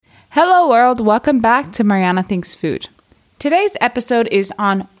Hello world, welcome back to Mariana Thinks Food. Today's episode is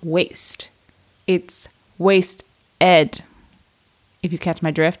on waste. It's waste ed, if you catch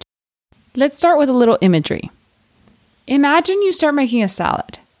my drift. Let's start with a little imagery. Imagine you start making a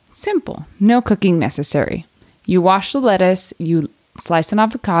salad. Simple, no cooking necessary. You wash the lettuce, you slice an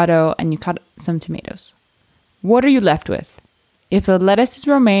avocado, and you cut some tomatoes. What are you left with? If the lettuce is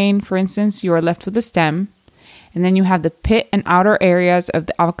romaine, for instance, you are left with the stem, and then you have the pit and outer areas of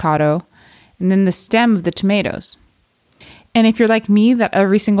the avocado, and then the stem of the tomatoes. And if you're like me, that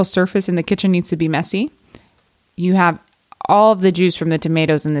every single surface in the kitchen needs to be messy, you have all of the juice from the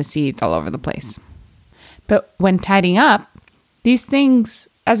tomatoes and the seeds all over the place. But when tidying up, these things,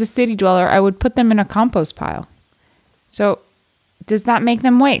 as a city dweller, I would put them in a compost pile. So does that make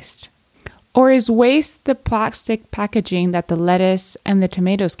them waste? Or is waste the plastic packaging that the lettuce and the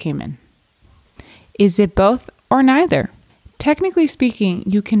tomatoes came in? Is it both or neither? Technically speaking,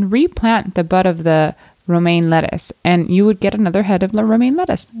 you can replant the bud of the romaine lettuce and you would get another head of romaine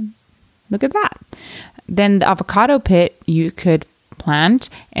lettuce. Look at that. Then the avocado pit, you could plant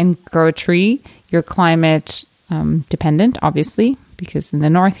and grow a tree. You're climate dependent, obviously, because in the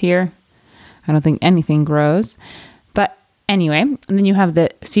north here, I don't think anything grows. But anyway, and then you have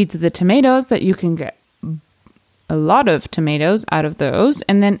the seeds of the tomatoes that you can get a lot of tomatoes out of those,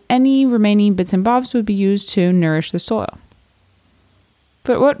 and then any remaining bits and bobs would be used to nourish the soil.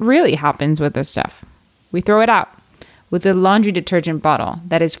 But what really happens with this stuff? We throw it out with a laundry detergent bottle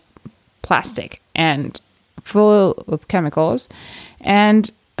that is plastic and full of chemicals, and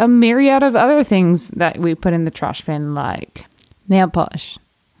a myriad of other things that we put in the trash bin, like nail polish.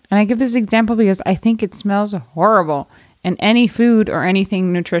 And I give this example because I think it smells horrible, and any food or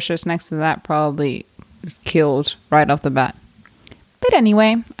anything nutritious next to that probably is killed right off the bat. But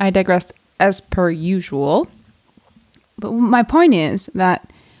anyway, I digress as per usual. But my point is that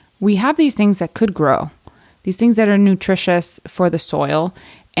we have these things that could grow, these things that are nutritious for the soil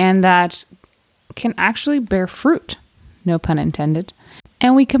and that can actually bear fruit, no pun intended.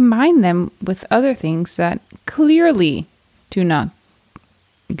 And we combine them with other things that clearly do not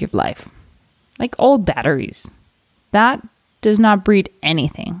give life, like old batteries. That does not breed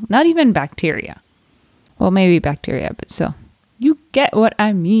anything, not even bacteria. Well, maybe bacteria, but still. You get what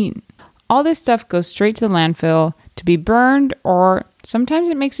I mean. All this stuff goes straight to the landfill to be burned, or sometimes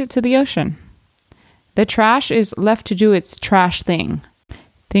it makes it to the ocean. The trash is left to do its trash thing.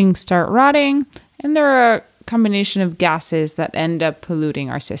 Things start rotting, and there are a combination of gases that end up polluting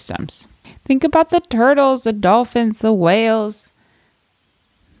our systems. Think about the turtles, the dolphins, the whales,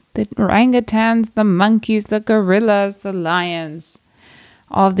 the orangutans, the monkeys, the gorillas, the lions,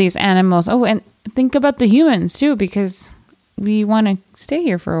 all of these animals. Oh, and think about the humans too, because we want to stay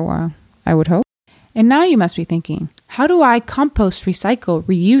here for a while, I would hope. And now you must be thinking, how do I compost, recycle,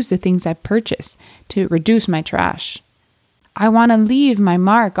 reuse the things I purchase to reduce my trash? I want to leave my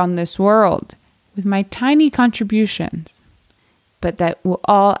mark on this world with my tiny contributions, but that will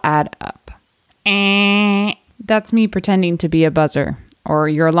all add up. That's me pretending to be a buzzer or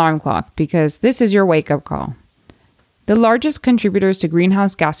your alarm clock, because this is your wake-up call. The largest contributors to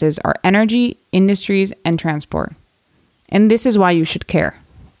greenhouse gases are energy, industries, and transport. And this is why you should care.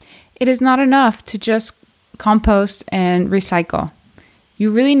 It is not enough to just compost and recycle. You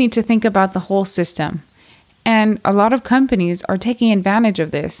really need to think about the whole system. And a lot of companies are taking advantage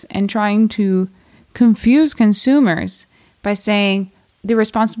of this and trying to confuse consumers by saying the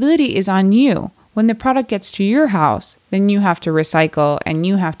responsibility is on you. When the product gets to your house, then you have to recycle and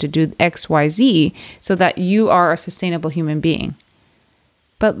you have to do X, Y, Z so that you are a sustainable human being.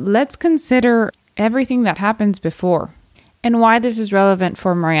 But let's consider everything that happens before and why this is relevant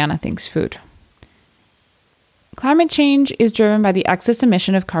for Mariana Thinks Food. Climate change is driven by the excess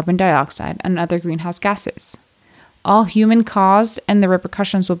emission of carbon dioxide and other greenhouse gases. All human-caused, and the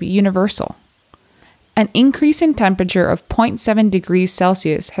repercussions will be universal. An increase in temperature of 0.7 degrees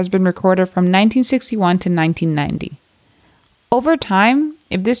Celsius has been recorded from 1961 to 1990. Over time,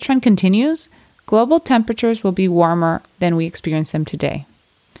 if this trend continues, global temperatures will be warmer than we experience them today.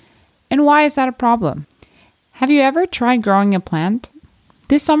 And why is that a problem? Have you ever tried growing a plant?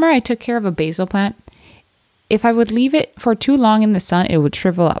 This summer, I took care of a basil plant. If I would leave it for too long in the sun, it would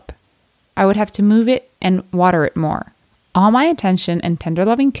shrivel up. I would have to move it and water it more. All my attention and tender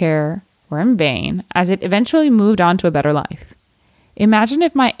loving care were in vain, as it eventually moved on to a better life. Imagine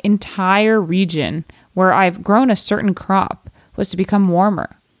if my entire region, where I've grown a certain crop, was to become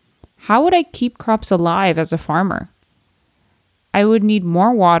warmer. How would I keep crops alive as a farmer? I would need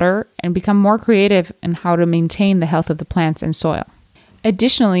more water and become more creative in how to maintain the health of the plants and soil.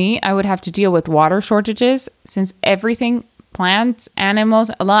 Additionally, I would have to deal with water shortages since everything Plants,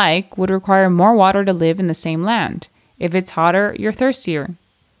 animals alike would require more water to live in the same land. If it's hotter, you're thirstier.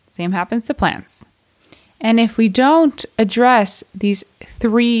 Same happens to plants. And if we don't address these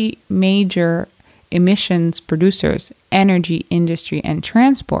three major emissions producers, energy, industry, and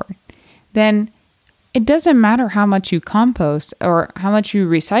transport, then it doesn't matter how much you compost or how much you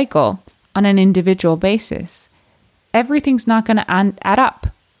recycle on an individual basis. Everything's not going to add up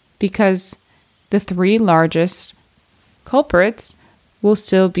because the three largest culprits will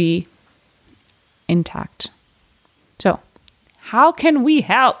still be intact. So, how can we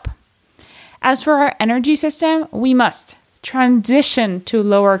help? As for our energy system, we must transition to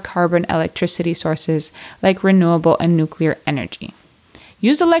lower carbon electricity sources like renewable and nuclear energy.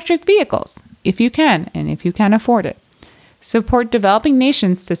 Use electric vehicles if you can and if you can afford it. Support developing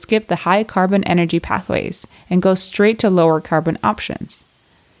nations to skip the high carbon energy pathways and go straight to lower carbon options.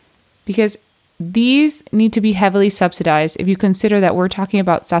 Because these need to be heavily subsidized if you consider that we're talking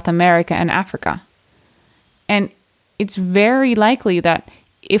about South America and Africa. And it's very likely that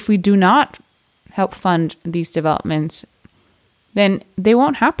if we do not help fund these developments, then they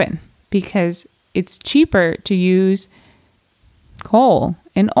won't happen because it's cheaper to use coal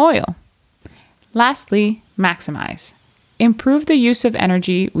and oil. Lastly, maximize. Improve the use of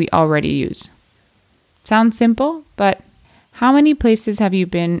energy we already use. Sounds simple, but how many places have you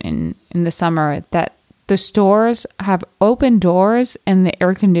been in the summer that the stores have open doors and the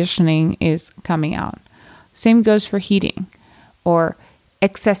air conditioning is coming out? Same goes for heating or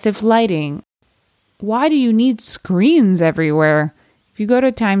excessive lighting. Why do you need screens everywhere? If you go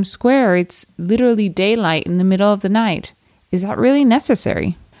to Times Square, it's literally daylight in the middle of the night. Is that really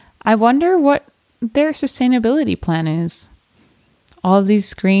necessary? I wonder what their sustainability plan is. All of these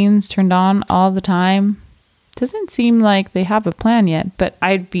screens turned on all the time. Doesn't seem like they have a plan yet, but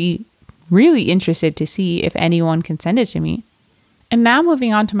I'd be really interested to see if anyone can send it to me. And now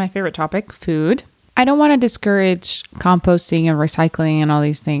moving on to my favorite topic, food. I don't want to discourage composting and recycling and all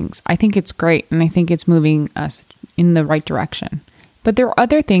these things. I think it's great and I think it's moving us in the right direction. But there are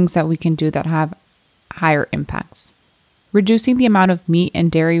other things that we can do that have higher impacts. Reducing the amount of meat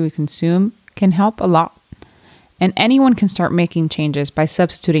and dairy we consume can help a lot. And anyone can start making changes by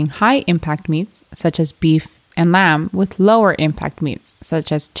substituting high impact meats such as beef and lamb with lower impact meats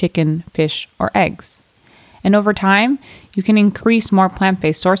such as chicken, fish, or eggs. And over time, you can increase more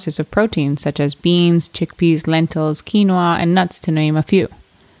plant-based sources of protein such as beans, chickpeas, lentils, quinoa, and nuts to name a few.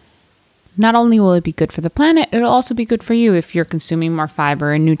 Not only will it be good for the planet, it'll also be good for you if you're consuming more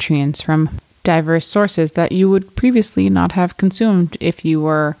fiber and nutrients from diverse sources that you would previously not have consumed if you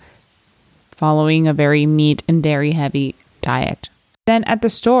were following a very meat and dairy heavy diet. Then at the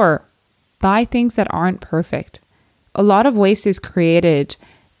store, buy things that aren't perfect. A lot of waste is created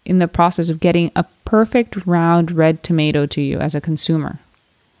in the process of getting a perfect round red tomato to you as a consumer.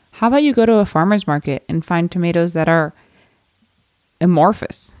 How about you go to a farmer's market and find tomatoes that are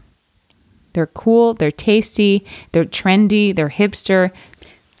amorphous? They're cool, they're tasty, they're trendy, they're hipster.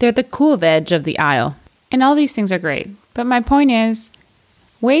 They're the cool veg of the aisle. And all these things are great. But my point is,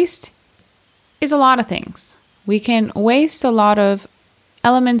 waste is a lot of things. We can waste a lot of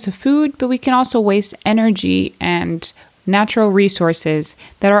elements of food, but we can also waste energy and natural resources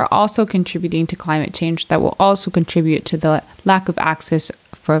that are also contributing to climate change, that will also contribute to the lack of access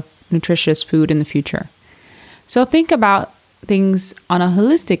for nutritious food in the future. So think about things on a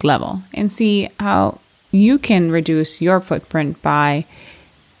holistic level and see how you can reduce your footprint by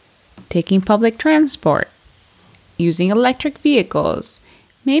taking public transport, using electric vehicles,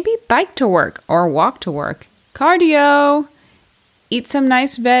 maybe bike to work or walk to work, cardio, eat some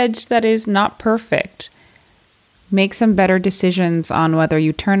nice veg that is not perfect. Make some better decisions on whether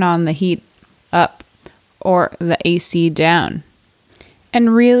you turn on the heat up or the AC down.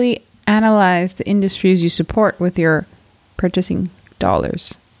 And really analyze the industries you support with your purchasing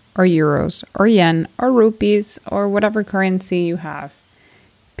dollars or euros or yen or rupees or whatever currency you have.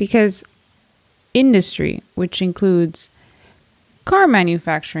 Because industry, which includes car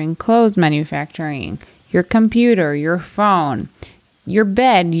manufacturing, clothes manufacturing, your computer, your phone, your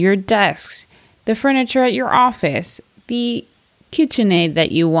bed, your desks, the furniture at your office, the KitchenAid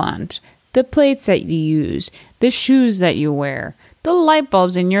that you want, the plates that you use, the shoes that you wear, the light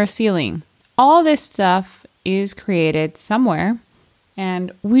bulbs in your ceiling. All this stuff is created somewhere,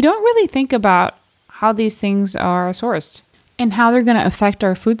 and we don't really think about how these things are sourced and how they're going to affect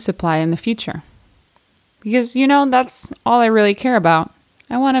our food supply in the future. Because, that's all I really care about.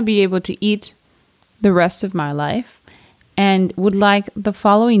 I want to be able to eat the rest of my life and would like the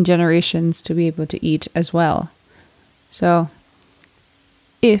following generations to be able to eat as well. So,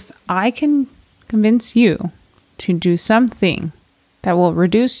 if I can convince you to do something that will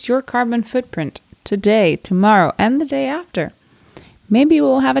reduce your carbon footprint today, tomorrow, and the day after, maybe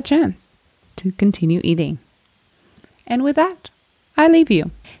we'll have a chance to continue eating. And with that, I leave you.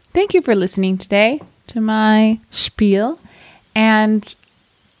 Thank you for listening today to my spiel, and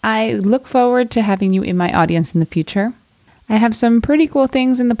I look forward to having you in my audience in the future. I have some pretty cool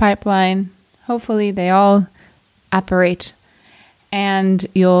things in the pipeline. Hopefully they all operate, and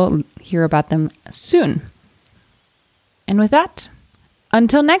you'll hear about them soon. And with that,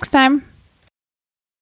 until next time.